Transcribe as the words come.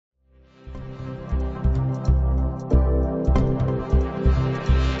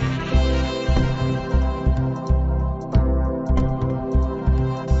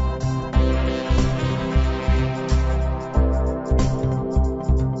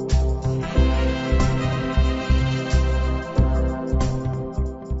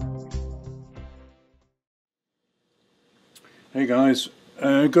Hey guys,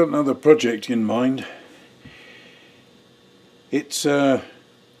 I've got another project in mind. It's going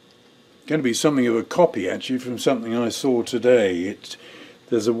to be something of a copy actually from something I saw today.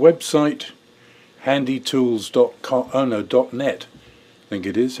 There's a website, handytools.com, oh no, .net, I think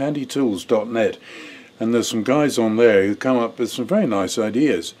it is, handytools.net, and there's some guys on there who come up with some very nice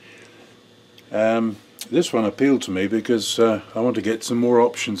ideas. This one appealed to me because I want to get some more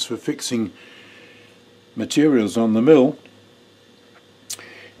options for fixing materials on the mill.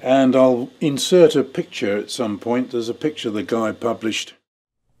 And I'll insert a picture at some point. There's a picture the guy published.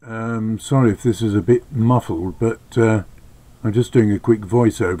 Sorry if this is a bit muffled, but I'm just doing a quick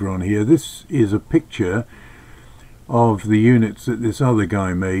voiceover on here. This is a picture of the units that this other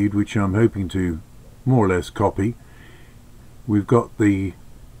guy made, which I'm hoping to more or less copy. We've got the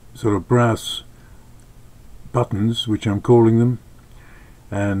sort of brass buttons, which I'm calling them,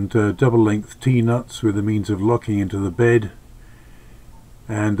 and double length T-nuts with the means of locking into the bed.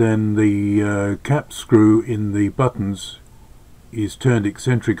 And then the cap screw in the buttons is turned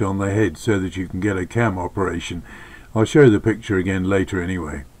eccentric on the head so that you can get a cam operation. I'll show the picture again later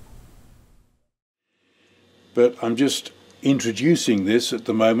anyway. But I'm just introducing this at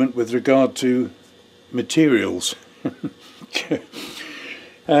the moment with regard to materials.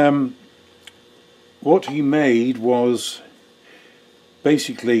 What he made was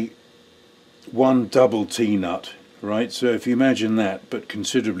basically one double T-nut. Right, so if you imagine that, but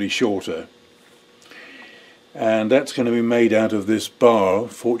considerably shorter, and that's going to be made out of this bar.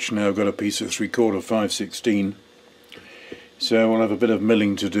 Fortunately I've got a piece of 3/4 5/16, so I'll have a bit of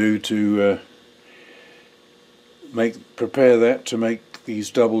milling to do to prepare that to make these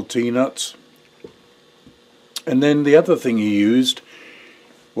double T-nuts. And then the other thing he used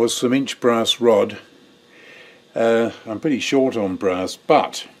was some inch brass rod. I'm pretty short on brass,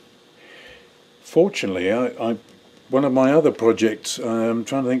 but fortunately one of my other projects, I'm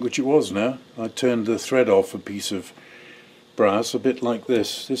trying to think which it was now, I turned the thread off a piece of brass, a bit like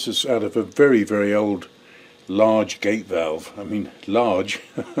this. This is out of a very, very old large gate valve. I mean, large,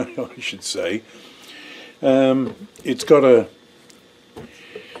 I should say. It's got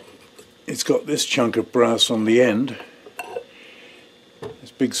this chunk of brass on the end,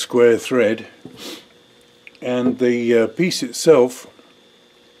 this big square thread, and the piece itself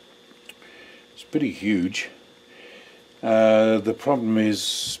is pretty huge. The problem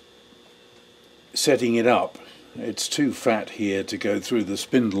is setting it up. It's too fat here to go through the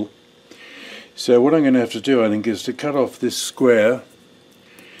spindle. So what I'm going to have to do, I think, is to cut off this square,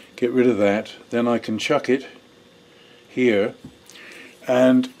 get rid of that, then I can chuck it here,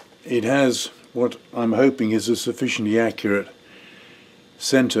 and it has what I'm hoping is a sufficiently accurate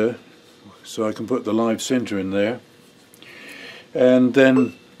center, so I can put the live center in there, and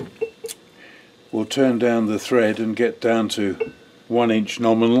then we'll turn down the thread and get down to 1 inch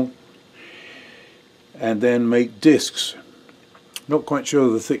nominal, and then make discs. Not quite sure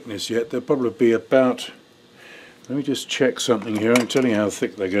of the thickness yet. They'll probably be about, let me just check something here. I'll tell you how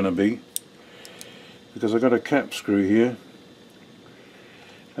thick they're going to be, because I've got a cap screw here.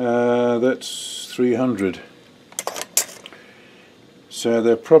 That's 300, so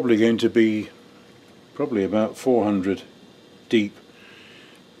they're probably going to be about 400 deep.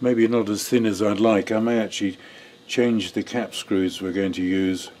 Maybe not as thin as I'd like. I may actually change the cap screws we're going to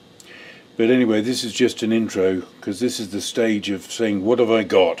use. But anyway, this is just an intro, because this is the stage of saying, what have I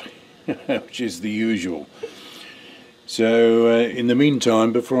got? Which is the usual. So in the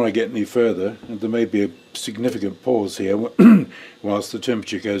meantime, before I get any further, and there may be a significant pause here whilst the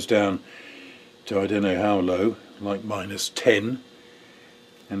temperature goes down to I don't know how low, like -10,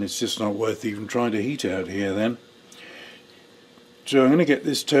 and it's just not worth even trying to heat out here then. So I'm going to get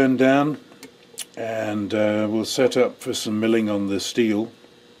this turned down, and we'll set up for some milling on the steel,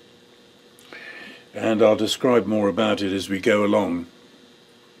 and I'll describe more about it as we go along.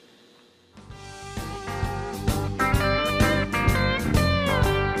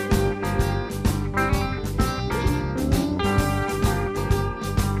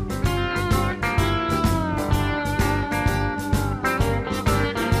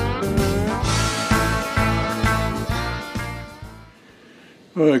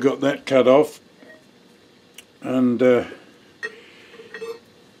 Well, I got that cut off, and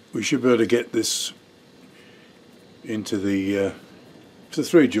we should be able to get this into the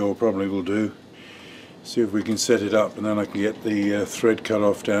 3-jaw probably will do. See if we can set it up, and then I can get the thread cut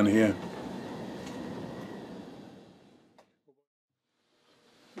off down here.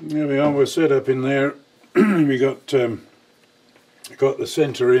 There we are, we're set up in there. We got the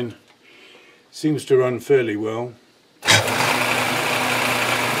center in. Seems to run fairly well.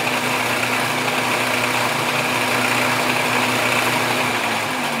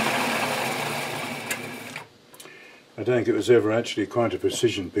 I don't think it was ever actually quite a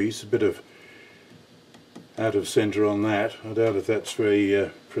precision piece. A bit of out of centre on that. I doubt if that's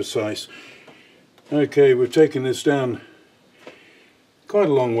very precise. Okay, we've taken this down quite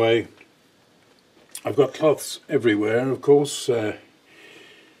a long way. I've got cloths everywhere, of course. I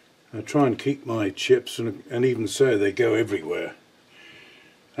try and keep my chips, and even so they go everywhere.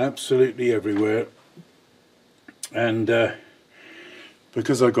 Absolutely everywhere. And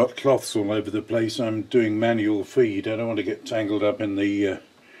because I've got cloths all over the place, I'm doing manual feed. I don't want to get tangled up in the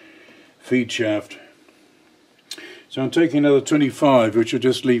feed shaft. So I'm taking another 25, which will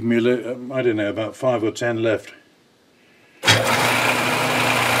just leave me, I don't know, about 5 or 10 left.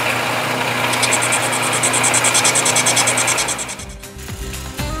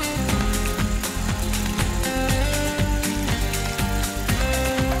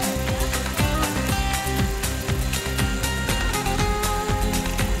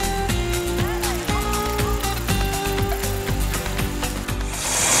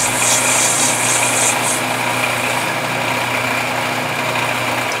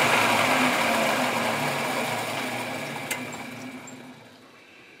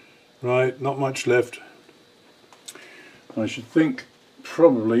 Right, not much left. I should think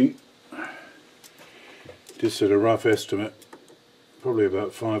probably, just at a rough estimate, probably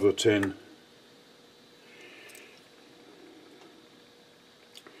about 5 or 10.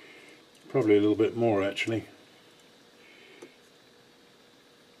 Probably a little bit more actually.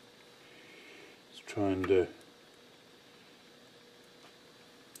 Let's try and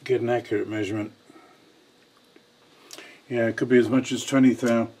get an accurate measurement. Yeah, it could be as much as 20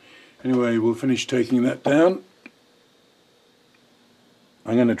 thou. Anyway, we'll finish taking that down.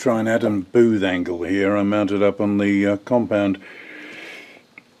 I'm going to try an Adam Booth angle here. I mounted up on the compound.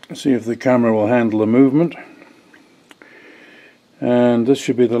 See if the camera will handle the movement. And this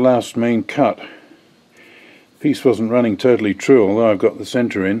should be the last main cut. Piece wasn't running totally true, although I've got the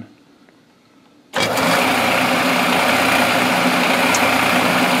centre in.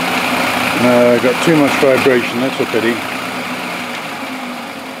 No, I got too much vibration, that's a pity.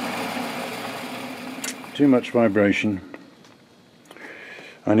 Too much vibration.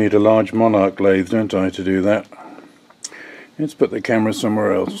 I need a large monarch lathe, don't I, to do that? Let's put the camera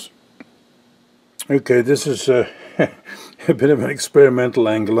somewhere else. Okay, this is a bit of an experimental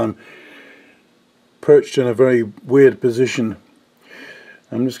angle. I'm perched in a very weird position.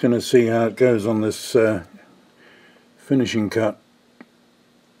 I'm just going to see how it goes on this finishing cut.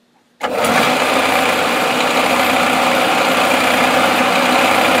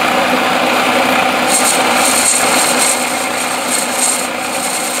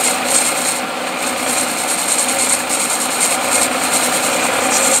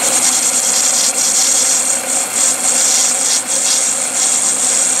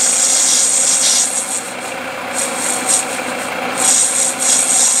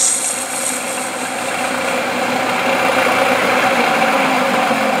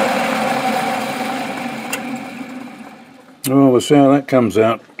 Well, we'll see how that comes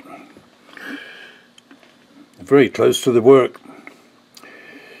out. Very close to the work,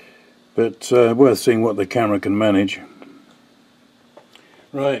 but worth seeing what the camera can manage.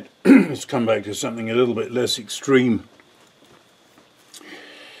 Right, let's come back to something a little bit less extreme.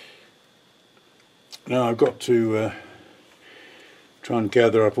 Now I've got to try and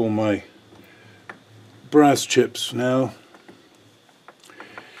gather up all my brass chips now.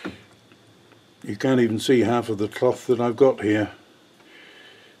 You can't even see half of the cloth that I've got here.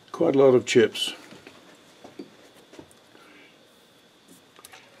 Quite a lot of chips.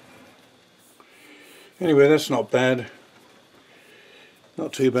 Anyway, that's not bad.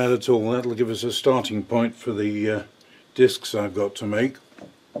 Not too bad at all. That'll give us a starting point for the discs I've got to make.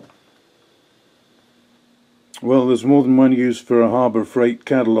 Well, there's more than one use for a Harbour Freight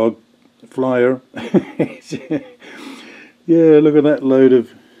catalogue flyer. Yeah, look at that load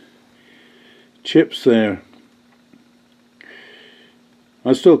of chips there.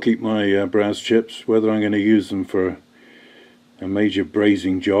 I still keep my brass chips, whether I'm going to use them for a major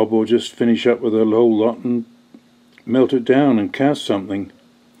brazing job or just finish up with a whole lot and melt it down and cast something.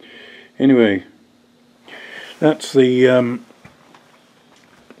 Anyway, that's the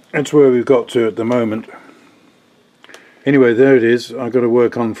that's where we've got to at the moment. Anyway, there it is. I've got to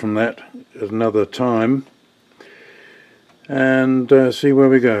work on from that at another time and see where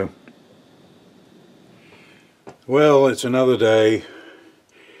we go. Well, it's another day.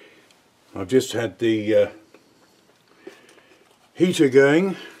 I've just had the heater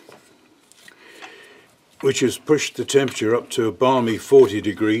going, which has pushed the temperature up to a balmy 40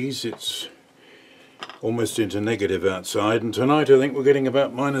 degrees. It's almost into negative outside, and tonight I think we're getting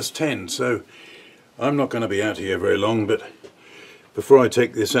about -10, so I'm not going to be out here very long, but before I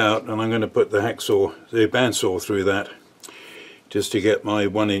take this out, and I'm going to put the hacksaw, the bandsaw through that, just to get my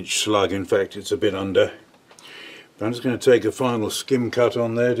 1-inch slug. In fact, it's a bit under. But I'm just going to take a final skim cut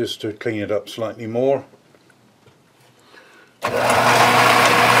on there just to clean it up slightly more.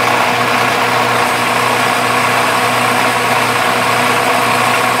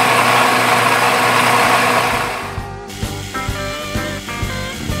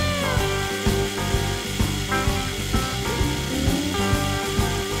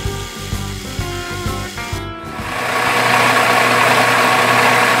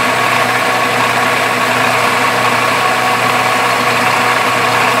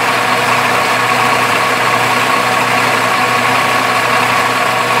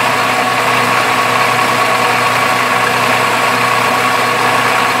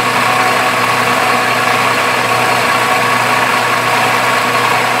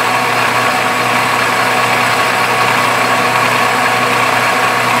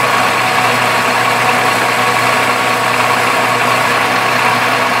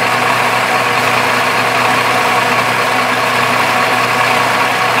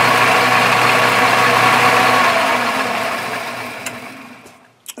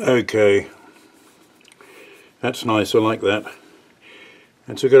 Okay, that's nice, I like that.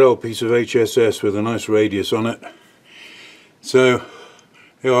 It's a good old piece of HSS with a nice radius on it. So,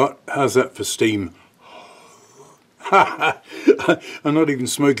 you know what, how's that for steam? I'm not even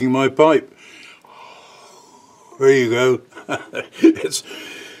smoking my pipe. There you go. It's,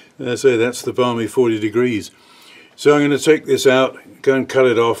 as I say, that's the balmy 40 degrees. So I'm going to take this out, go and cut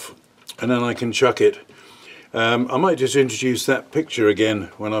it off, and then I can chuck it. I might just introduce that picture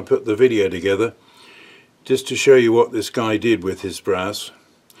again when I put the video together, just to show you what this guy did with his brass,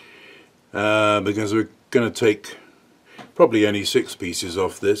 because we're going to take probably only 6 pieces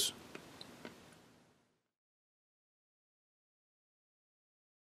off this.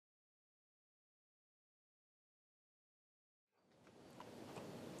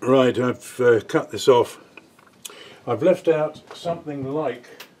 Right, I've cut this off. I've left out something like,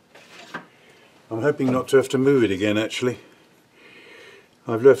 I'm hoping not to have to move it again actually.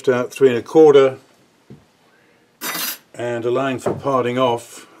 I've left out 3 1/4 and allowing for parting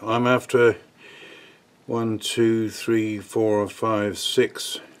off. I'm after 1, 2, 3, 4, 5,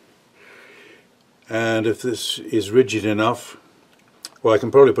 6, and if this is rigid enough, well, I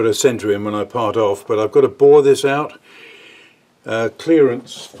can probably put a centre in when I part off, but I've got to bore this out.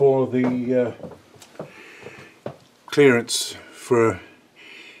 Clearance for the clearance for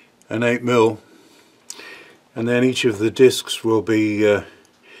an 8mm. And then each of the discs will be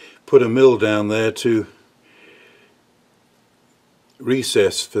put a mill down there to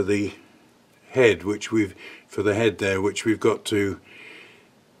recess for the head, which we've got to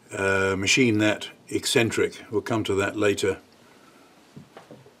machine that eccentric. We'll come to that later.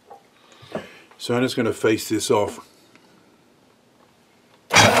 So I'm just going to face this off.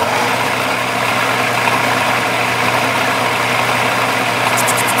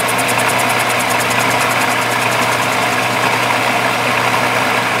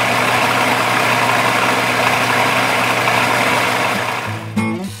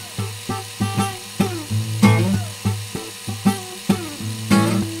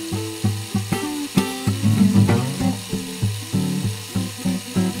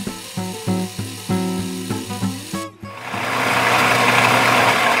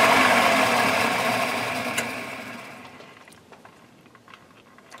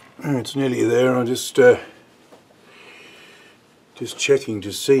 It's nearly there. I'm just checking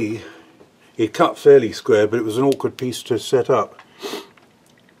to see. It cut fairly square, but it was an awkward piece to set up.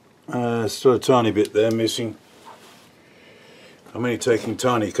 Still a tiny bit there missing. I'm only taking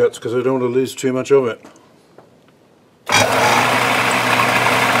tiny cuts because I don't want to lose too much of it.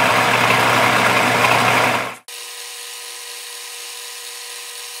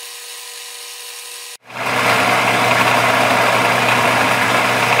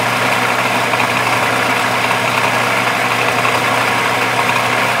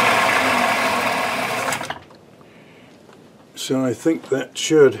 So I think that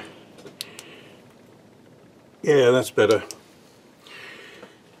should, yeah, that's better.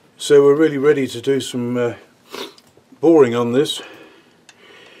 So we're really ready to do some boring on this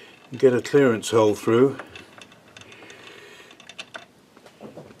and get a clearance hole through.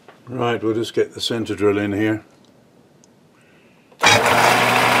 Right, we'll just get the centre drill in here.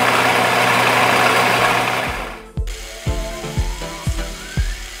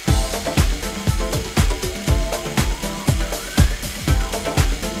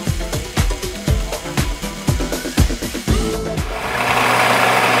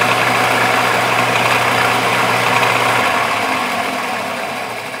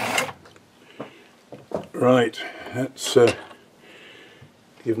 Right, let's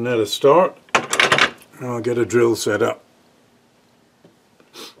give that a start. I'll get a drill set up.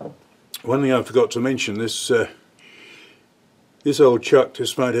 One thing I forgot to mention, this old chuck,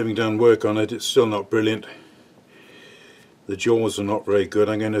 despite having done work on it, it's still not brilliant. The jaws are not very good.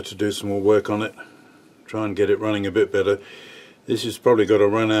 I'm going to have to do some more work on it, try and get it running a bit better. This has probably got a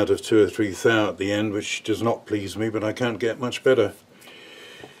run out of 2 or 3 thou at the end, which does not please me, but I can't get much better.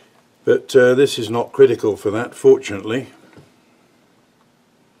 But this is not critical for that, fortunately.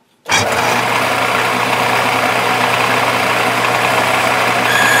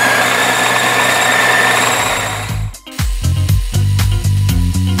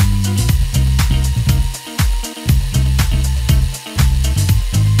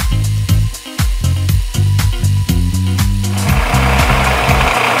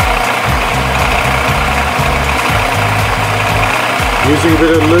 Using a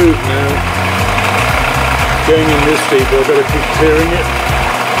bit of lube now, going in this deep. I've got to keep clearing it,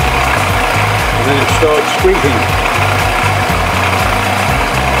 and then it starts squeaking.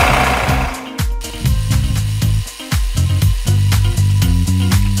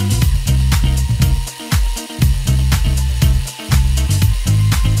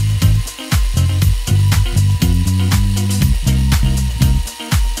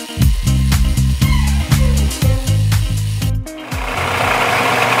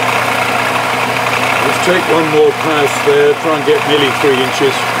 Take one more pass there, try and get nearly 3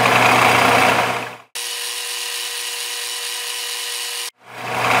 inches.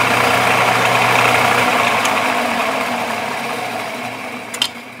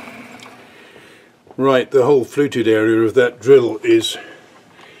 Right, the whole fluted area of that drill is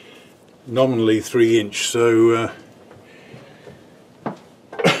nominally 3 inch, so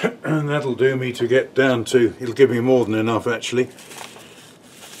and that'll do me to get down to, it'll give me more than enough actually.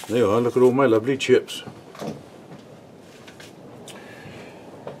 There you are, look at all my lovely chips.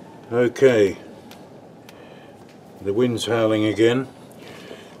 Okay, the wind's howling again.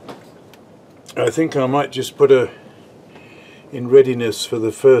 I think I might just put in readiness for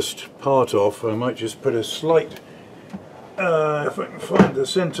the first part off, I might just put a slight, if I can find the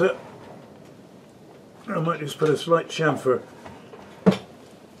centre, I might just put a slight chamfer.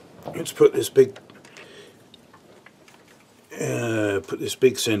 Let's put this big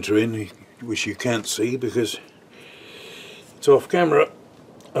centre in, which you can't see because it's off camera.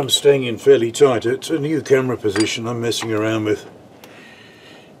 I'm staying in fairly tight. It's a new camera position I'm messing around with.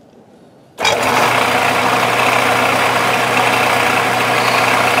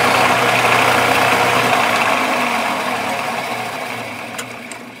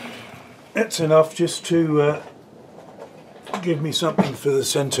 That's enough just to give me something for the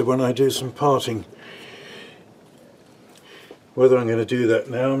centre when I do some parting. Whether I'm going to do that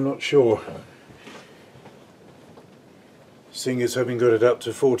now, I'm not sure. Seeing as having got it up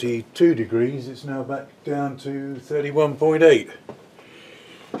to 42 degrees, it's now back down to 31.8.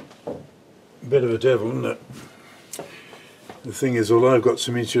 Bit of a devil, isn't it? The thing is, although I've got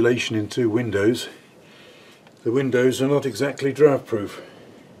some insulation in 2 windows, the windows are not exactly draft proof.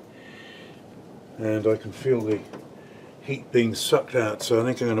 And I can feel the heat being sucked out, so I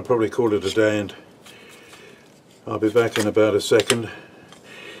think I'm going to probably call it a day, and I'll be back in about a second,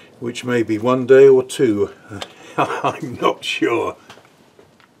 which may be 1 day or 2. I'm not sure.